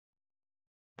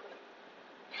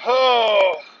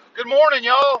Good morning,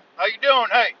 y'all. How you doing?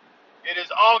 Hey, it is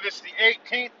August the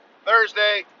 18th,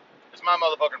 Thursday. It's my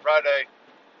motherfucking Friday.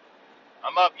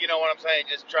 I'm up, you know what I'm saying,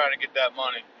 just trying to get that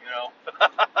money, you know.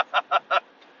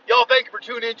 Y'all, thank you for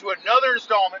tuning in to another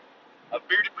installment of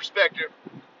Bearded Perspective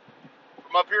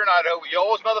from up here in Idaho. With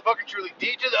y'all's motherfucking truly,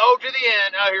 D to the O to the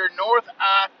N, out here in North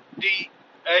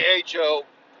I-D-A-H-O,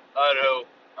 Idaho,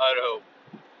 Idaho.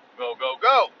 Go, go,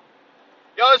 go.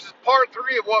 Y'all, this is part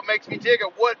 3 of what makes me tick,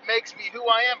 of what makes me who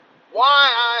I am, why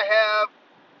I have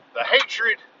the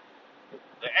hatred,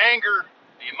 the anger,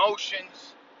 the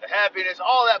emotions, the happiness,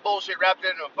 all that bullshit wrapped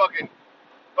into a fucking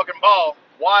ball.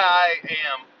 Why I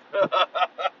am the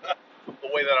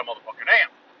way that I motherfucking am.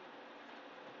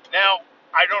 Now,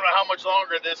 I don't know how much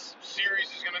longer this series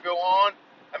is going to go on.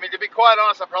 I mean, to be quite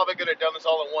honest, I probably could have done this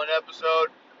all in one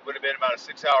episode. Would have been about a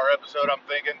 6-hour episode, I'm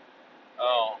thinking.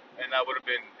 And that would have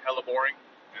been hella boring,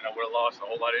 and I would have lost a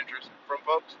whole lot of interest from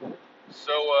folks.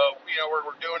 So, you know, we're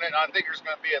doing it. I think there's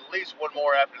going to be at least one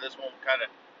more after this one, kind of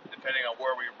depending on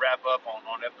where we wrap up on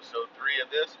episode 3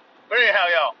 of this. But anyhow,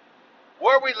 y'all,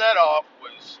 where we let off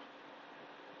was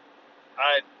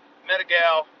I had met a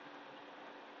gal.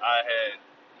 I had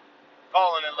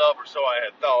fallen in love, or so I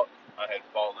had thought I had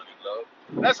fallen in love.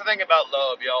 That's the thing about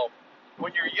love, y'all.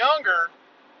 When you're younger,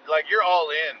 like, you're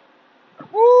all in.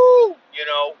 Woo! You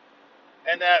know,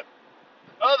 and that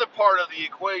other part of the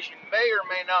equation may or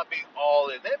may not be all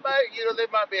in. They might, you know, they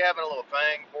might be having a little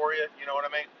thing for you, you know what I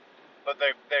mean? But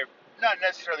they're not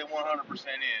necessarily 100%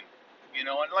 in, you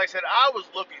know. And like I said, I was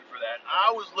looking for that.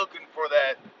 I was looking for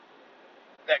that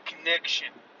connection,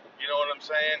 you know what I'm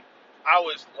saying? I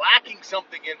was lacking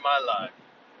something in my life,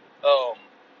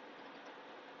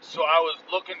 so I was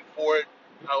looking for it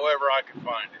however I could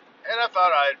find it, and I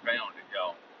thought I had found it,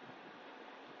 y'all.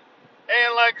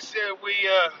 And like I said,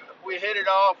 we hit it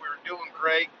off. We were doing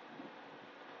great.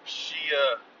 She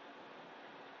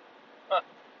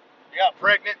got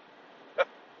pregnant, and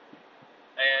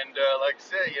like I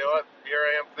said, you know, here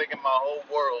I am thinking my whole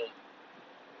world.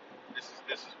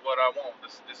 This is what I want.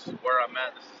 This is where I'm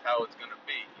at. This is how it's gonna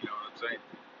be. You know what I'm saying?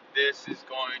 This is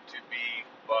going to be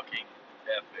fucking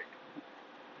epic.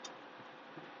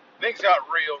 Things got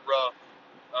real rough.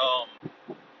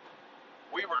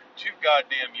 We were too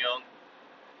goddamn young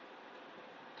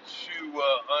to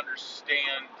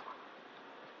understand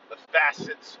the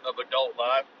facets of adult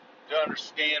life, to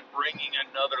understand bringing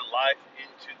another life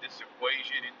into this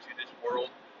equation, into this world,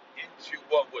 into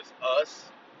what was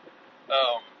us.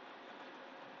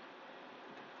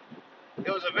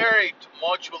 It was a very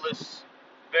tumultuous,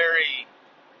 very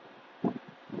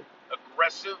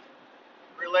aggressive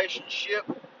relationship.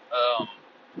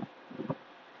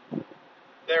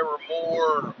 There were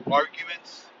more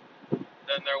arguments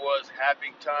than there was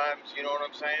happy times, you know what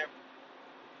I'm saying?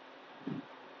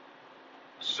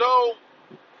 So,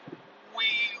 we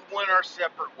went our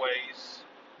separate ways.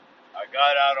 I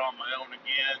got out on my own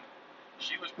again.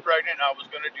 She was pregnant. I was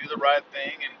going to do the right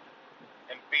thing and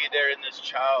be there in this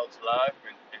child's life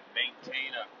and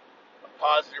maintain a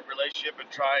positive relationship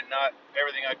and try not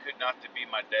everything I could not to be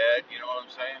my dad, you know what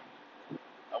I'm saying?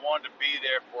 I wanted to be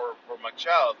there for my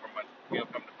child, for my, you know,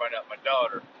 come to find out, my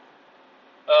daughter.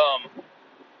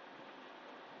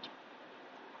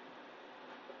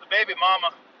 The baby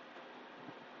mama,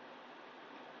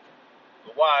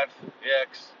 the wife, the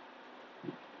ex,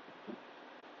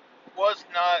 was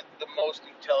not the most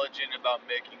intelligent about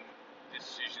making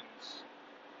decisions.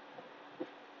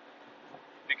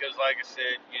 Because, like I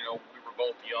said, you know, we were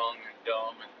both young and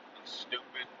dumb and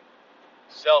stupid, and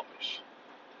selfish.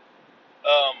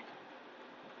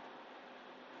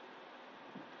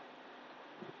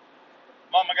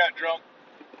 Mama got drunk,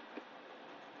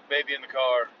 baby in the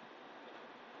car,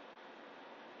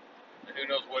 and who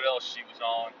knows what else she was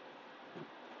on.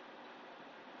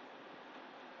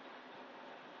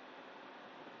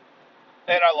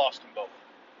 And I lost them both.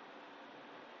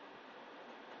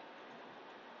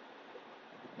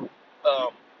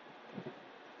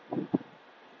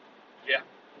 Yeah,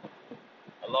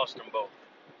 I lost them both.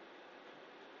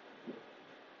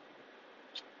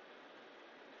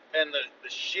 And the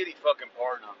shitty fucking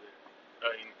part of it,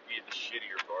 I mean, the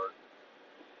shittier part,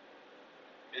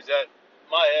 is that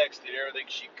my ex did everything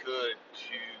she could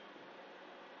to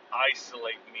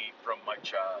isolate me from my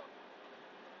child.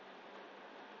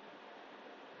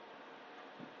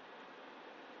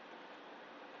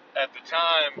 At the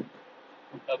time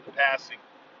of the passing,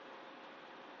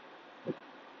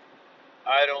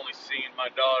 I had only seen my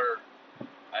daughter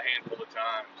a handful of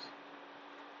times.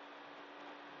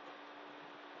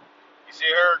 You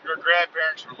see, her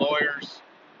grandparents were lawyers,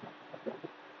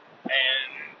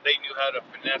 and they knew how to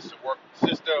finesse and work the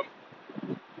system.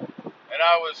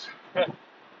 I was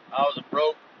I was a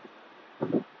broke,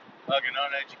 fucking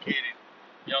uneducated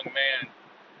young man.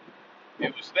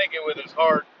 It was thinking with his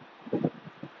heart and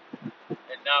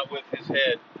not with his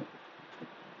head.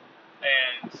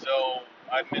 And so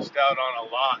I missed out on a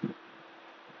lot.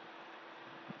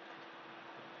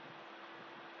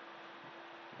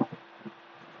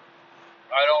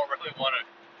 I don't really want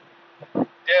to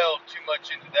delve too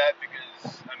much into that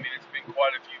because, I mean, it's been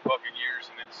quite a few fucking years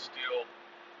and it's still,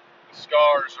 the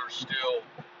scars are still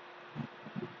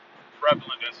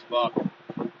prevalent as fuck.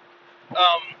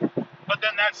 But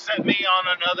then that set me on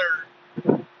another,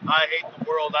 I hate the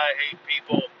world, I hate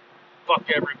people, fuck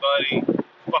everybody,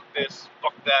 fuck this,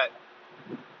 fuck that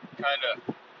kind of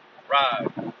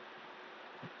ride.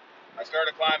 I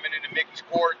started climbing into Mickey's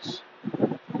Quartz.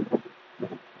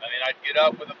 I mean, I'd get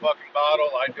up with a fucking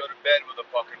bottle, I'd go to bed with a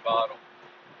fucking bottle.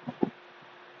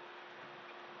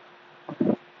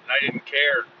 And I didn't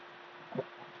care.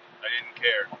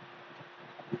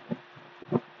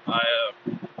 I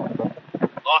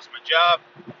lost my job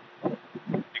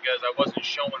because I wasn't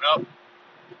showing up.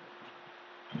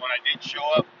 And when I did show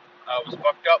up, I was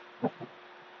fucked up.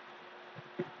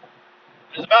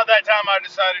 It was about that time I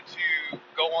decided to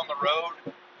go on the road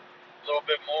a little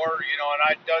bit more, you know, and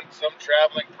I'd done some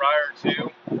traveling prior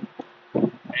to. And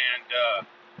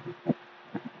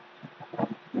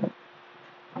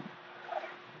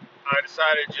I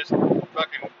decided just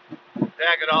fucking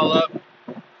pack it all up. At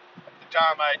the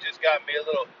time I had just got me a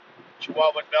little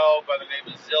Chihuahua dog by the name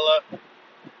of Zilla.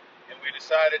 And we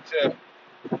decided to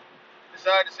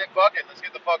say, fuck it, let's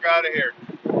get the fuck out of here.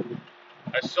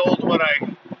 I sold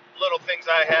little things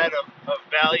I had of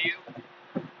value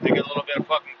to get a little bit of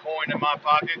fucking coin in my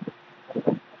pocket.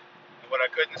 And what I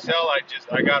couldn't sell, I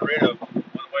got rid of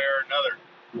one way or another.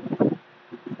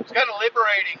 It's kind of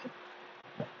liberating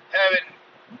having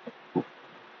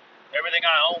everything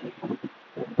I own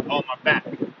on my back.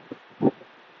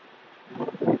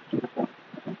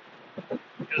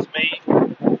 Just me,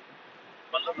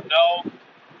 my little dog,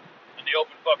 and the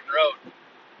open fucking road.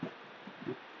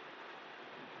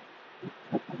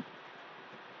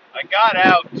 I got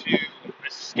out to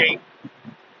escape.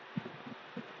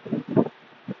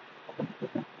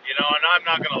 You know, and I'm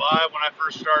not gonna lie, when I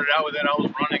first started out with it, I was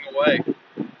running away.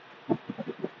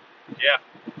 Yeah,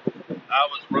 I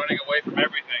was running away from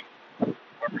everything.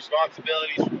 From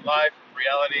responsibilities, from life, from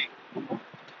reality.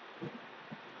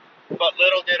 But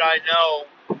little did I know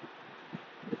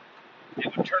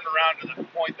it would turn around to the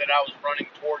point that I was running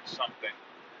towards something.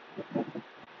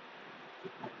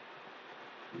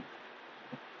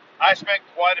 I spent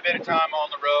quite a bit of time on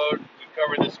the road. We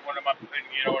covered this in one of my,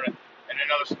 in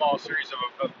another small series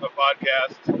of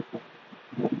podcasts.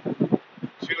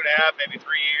 2.5, maybe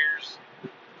 3 years,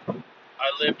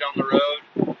 I lived on the road,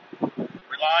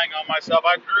 relying on myself.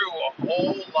 I grew a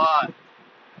whole lot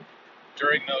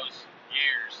during those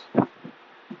years.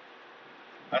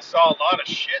 I saw a lot of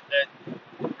shit that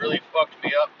really fucked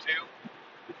me up too.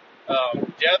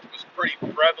 Death was pretty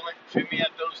prevalent to me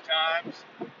at those times.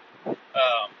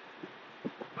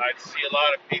 I'd see a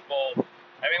lot of people.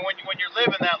 I mean, when you're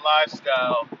living that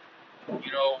lifestyle,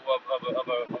 you know, of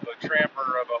a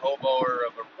tramper, of a hobo, or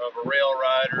of a rail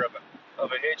rider,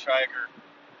 of a hitchhiker,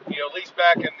 you know, at least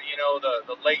back in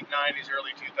the late '90s,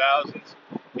 early 2000s,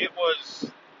 it was.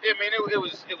 I mean, it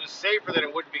was safer than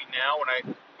it would be now. When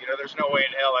there's no way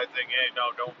in hell I think, hey,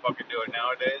 no, don't fucking do it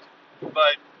nowadays.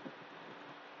 But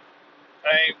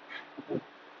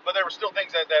there were still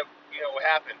things that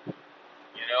happened.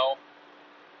 You know,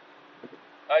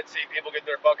 I'd see people get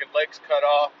their fucking legs cut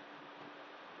off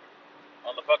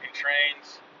on the fucking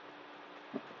trains.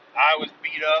 I was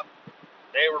beat up.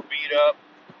 They were beat up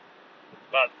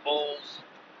by the bulls.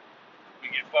 We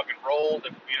get fucking rolled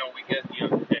if, we get, a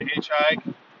hitchhike.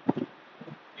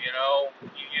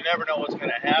 You never know what's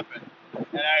going to happen.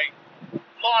 And I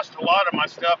lost a lot of my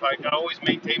stuff. I always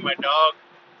maintained my dog.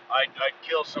 I'd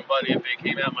kill somebody if they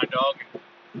came at my dog.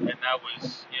 And that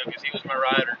was, because he was my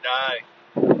ride or die.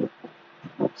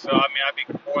 So, I mean, I'd be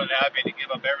more than happy to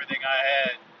give up everything I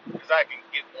had because I can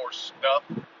get more stuff.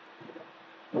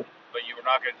 But you were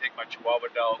not going to take my Chihuahua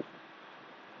dog.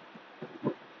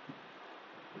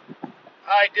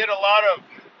 I did a lot of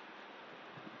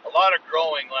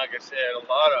growing, like I said, a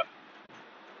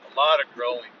lot of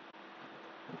growing.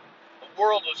 The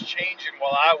world was changing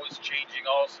while I was changing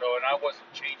also, and I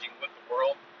wasn't changing with the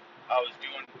world. I was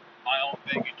doing my own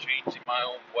thing and changing my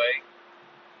own way.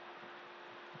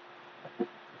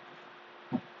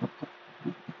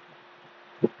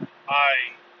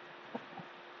 I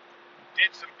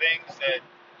did some things that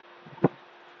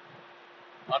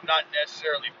I'm not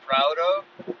necessarily proud of,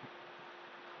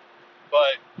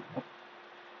 But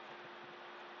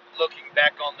looking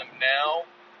back on them now,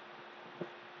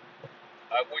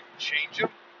 I wouldn't change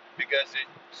them because it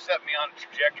set me on a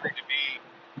trajectory to be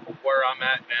where I'm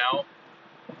at now.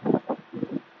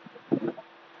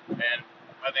 And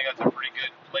I think that's a pretty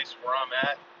good place where I'm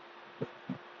at.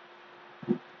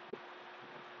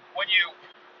 When you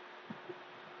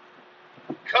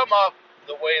come up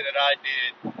the way that I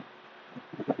did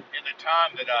in the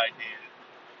time that I did,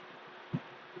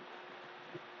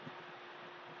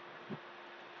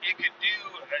 it could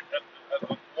do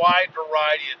a wide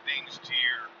variety of things to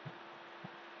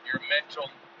your mental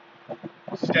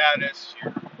status,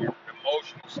 your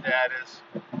emotional status,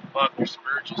 your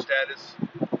spiritual status.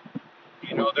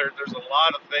 You know, there's a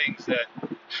lot of things that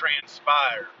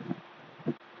transpire.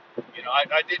 You know, I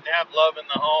didn't have love in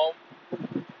the home.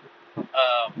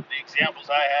 The examples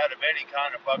I had of any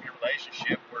kind of fucking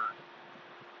relationship were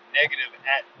negative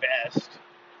at best.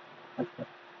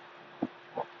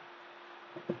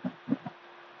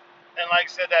 And like I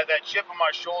said, that chip on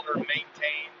my shoulder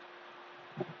maintained,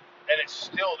 and it's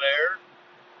still there.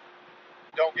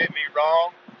 Don't get me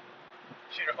wrong.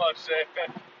 You know what I'm saying?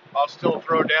 I'll still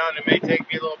throw down. It may take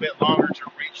me a little bit longer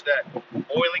to reach that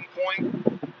boiling point.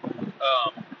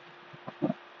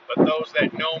 But those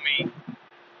that know me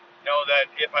know that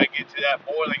if I get to that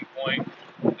boiling point,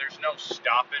 there's no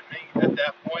stopping me at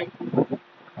that point.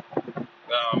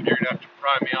 You're going to have to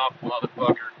pry me off,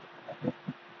 motherfucker,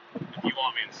 if you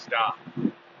want me to stop.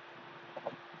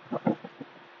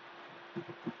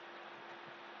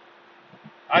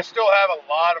 I still have a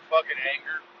lot of fucking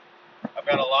anger. I've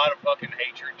got a lot of fucking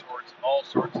hatred towards all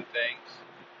sorts of things.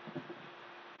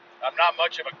 I'm not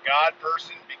much of a God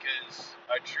person because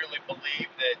I truly believe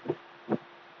that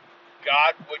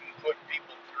God wouldn't put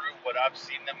people through what I've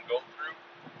seen them go through.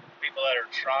 People that are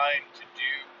trying to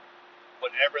do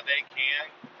whatever they can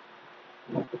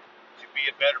to be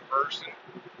a better person,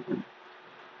 and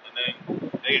then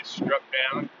they get struck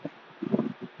down.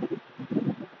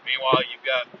 Meanwhile, you've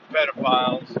got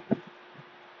pedophiles,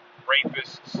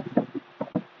 rapists,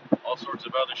 all sorts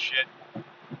of other shit,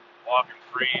 walking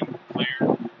free and clear,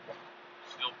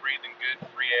 still breathing good,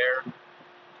 free air.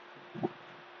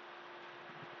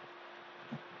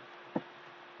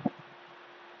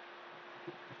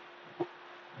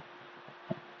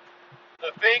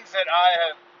 The things that I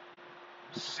have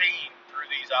seen through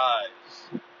these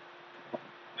eyes,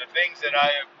 the things that I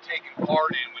have taken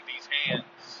part in with these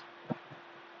hands,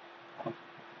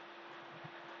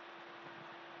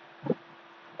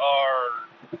 are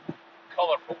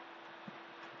colorful.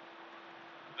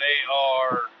 They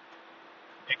are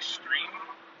extreme.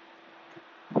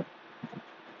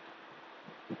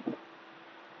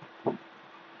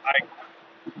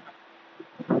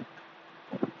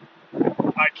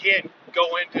 I can't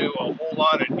go into a whole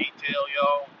lot of detail,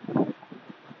 y'all,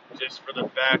 just for the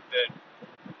fact that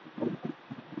I'm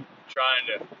trying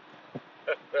to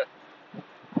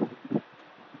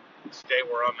stay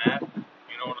where I'm at.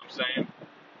 You know what I'm saying?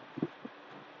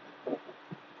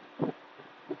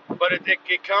 But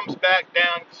it comes back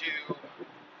down to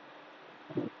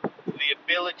the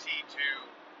ability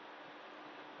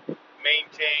to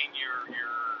maintain your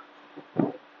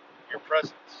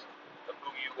presence of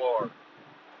who you are.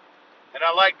 And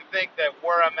I like to think that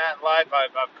where I'm at in life,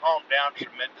 I've calmed down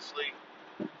tremendously.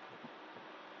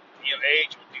 You know,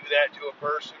 age will do that to a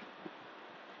person.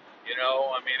 You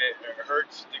know, I mean, it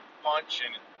hurts to punch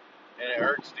and it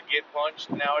hurts to get punched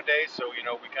nowadays. So, you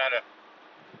know, we kind of,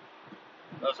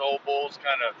 those old bulls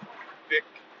kind of pick,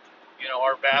 you know,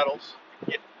 our battles.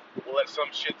 We'll let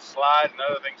some shit slide and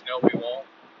other things, no, we won't.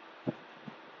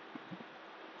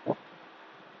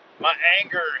 My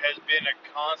anger has been a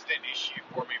constant issue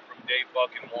for me from day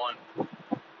fucking one.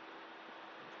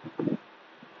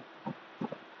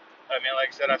 I mean, like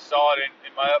I said, I saw it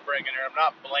in my upbringing, and I'm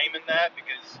not blaming that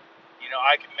because, you know,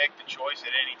 I can make the choice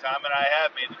at any time, and I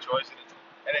have made the choice,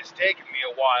 and it's taken me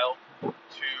a while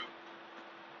to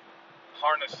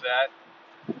harness that,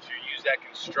 to use that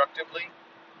constructively.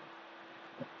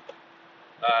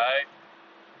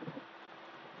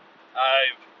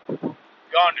 I've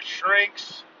gone to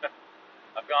shrinks.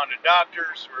 I've gone to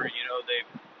doctors where, you know, they've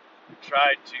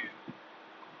tried to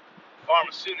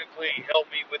pharmaceutically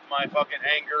help me with my fucking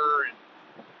anger and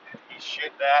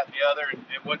shit, that, and the other. And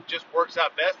what just works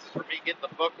out best is for me getting the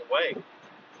fuck away.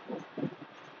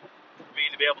 For me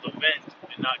to be able to vent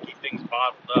and not keep things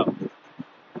bottled up.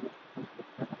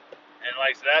 And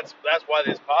like so that's why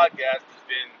this podcast has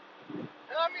been,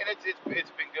 I mean, it's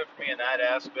been good for me in that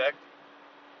aspect.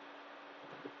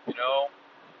 You know,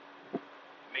 I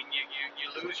mean, you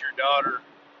lose your daughter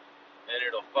and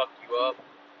it'll fuck you up.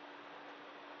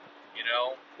 You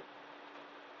know,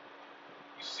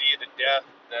 you see the death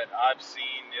that I've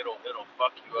seen, it'll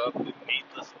fuck you up. The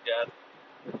needless death.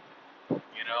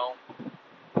 You know,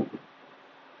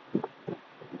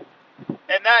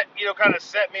 and that, you know, kind of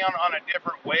set me on a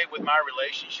different way with my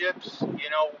relationships.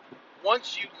 You know,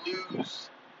 once you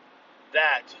lose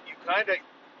that, you kind of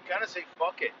say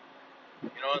fuck it.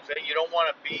 You know what I'm saying? You don't want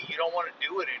to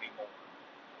do it anymore.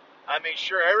 I mean,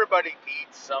 sure, everybody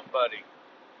needs somebody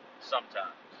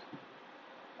sometimes.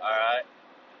 All right,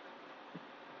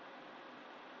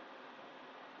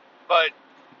 but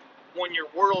when your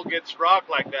world gets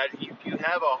rocked like that, you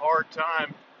have a hard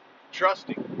time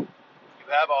trusting. You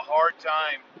have a hard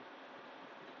time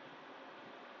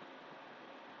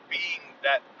being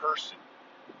that person.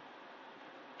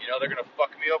 You know, they're going to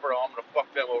fuck me over, I'm going to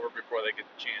fuck them over before they get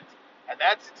the chance. And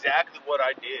that's exactly what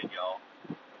I did, y'all.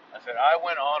 I said, I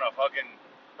went on a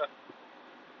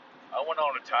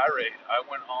tirade.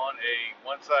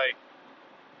 Once I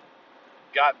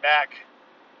got back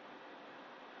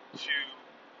to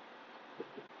the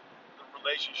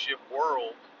relationship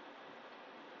world,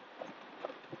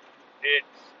 it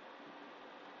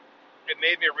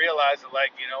made me realize that,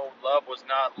 like, you know, love was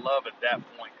not love at that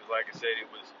point. Because, like I said,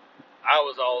 I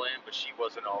was all in, but she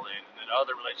wasn't all in. And then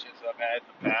other relationships I've had in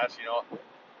the past, you know,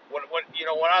 when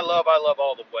I love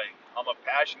all the way. I'm a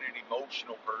passionate,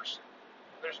 emotional person.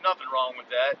 There's nothing wrong with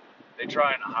that. They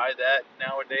try and hide that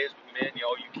nowadays with men. You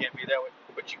know, you can't be that way,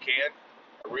 but you can.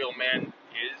 A real man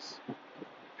is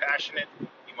passionate,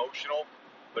 emotional,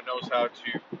 but knows how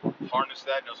to harness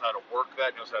that, knows how to work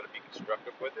that, knows how to be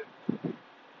constructive with it.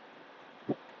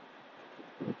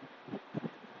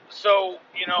 So,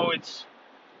 you know, it's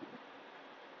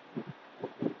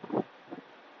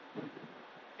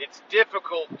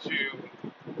difficult to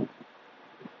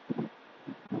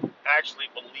actually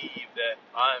believe that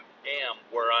I am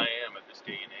where I am at this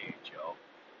day and age, y'all.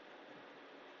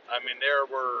 I mean, there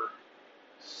were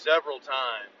several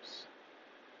times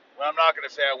when I'm not going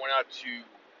to say I went out to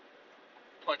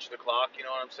punch the clock, you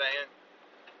know what I'm saying?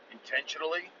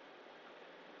 Intentionally.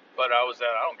 But I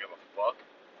don't give a fuck.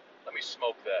 Let me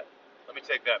smoke that. Let me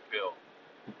take that pill.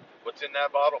 What's in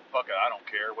that bottle? Fuck it, I don't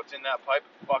care. What's in that pipe?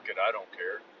 Fuck it, I don't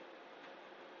care.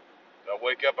 If I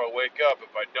wake up, I wake up.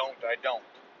 If I don't, I don't.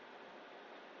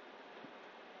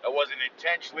 I wasn't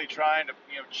intentionally trying to,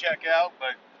 you know, check out,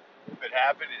 but if it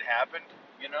happened, it happened,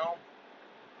 you know?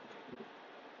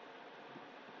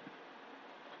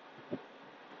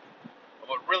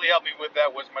 What really helped me with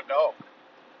that was my dog.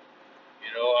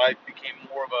 You know, I became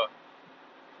more of an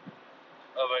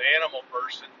animal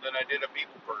person than I did a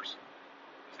people person.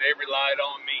 Because they relied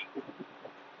on me.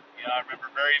 You know, I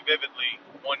remember very vividly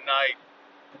one night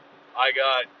I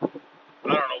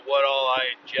don't know what all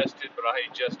I ingested, but I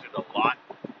ingested a lot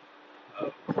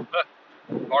of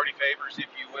party favors, if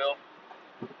you will.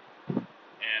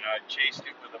 And I chased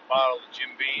it with a bottle of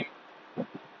Jim Beam.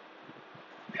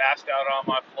 Passed out on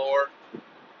my floor.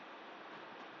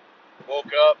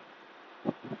 Woke up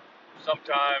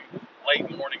sometime late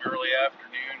morning, early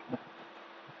afternoon,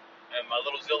 and my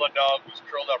little Zilla dog was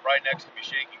curled up right next to me,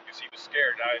 shaking because he was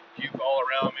scared. I had puke all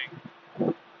around me,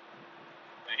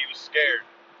 and he was scared.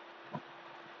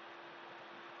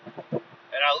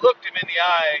 And I looked him in the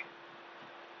eye,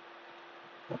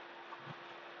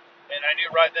 and I knew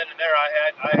right then and there I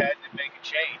had to make a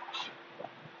change.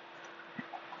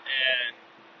 And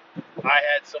I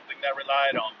had something that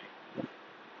relied on me.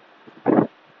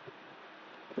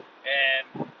 And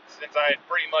since I had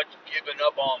pretty much given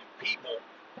up on people,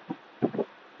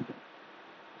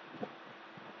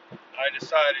 I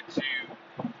decided to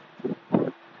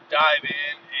dive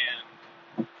in and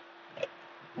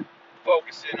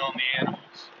focus in on the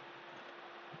animals.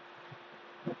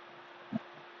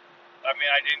 I mean,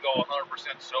 I didn't go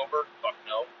 100% sober, fuck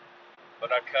no,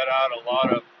 but I cut out a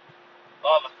lot of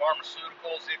the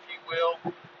pharmaceuticals, if you will,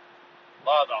 a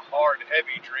lot of the hard,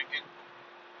 heavy drinking,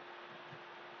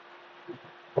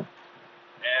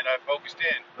 and I focused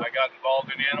in. I got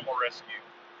involved in animal rescue,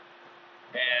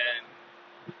 and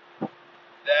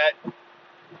that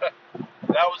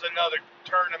was another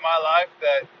turn in my life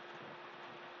that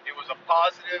it was a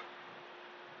positive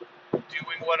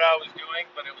doing what I was doing,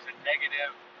 but it was a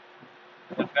negative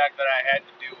the fact that I had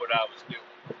to do what I was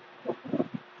doing.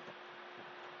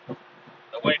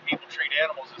 The way people treat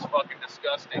animals is fucking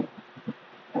disgusting.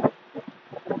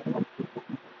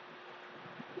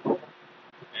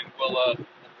 And we'll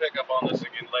pick up on this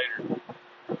again later.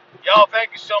 Y'all,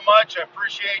 thank you so much. I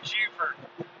appreciate you for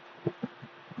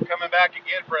coming back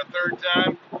again for a third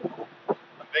time.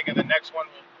 I'm thinking the next one,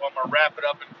 I'm going to wrap it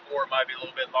up in 4. It might be a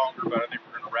little bit longer, but I think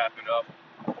we're going to wrap it up.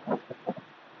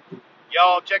 Y'all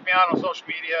Y'all check me out on social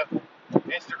media.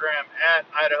 Instagram at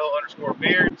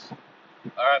Idaho_beards.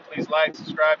 All right, please like,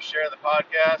 subscribe, share the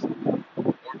podcast,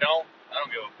 or don't. I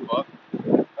don't give a fuck.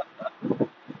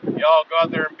 Y'all go out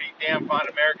there and be damn fine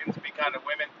Americans. Be kind to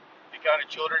women. Be kind to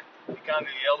children. Be kind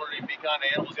to the elderly. Be kind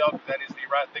to animals, y'all, because that is the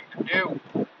right thing to do.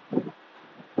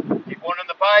 Keep one in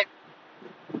the pipe.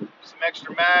 Some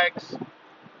extra mags.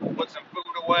 Put some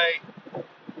food away.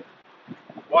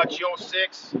 Watch your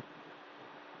six.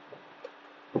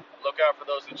 Look out for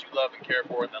those that you love and care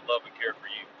for, and that love and care for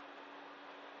you.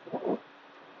 All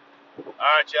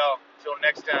right, y'all. Till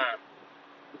next time.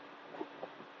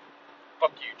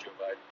 Fuck you, Joe Biden.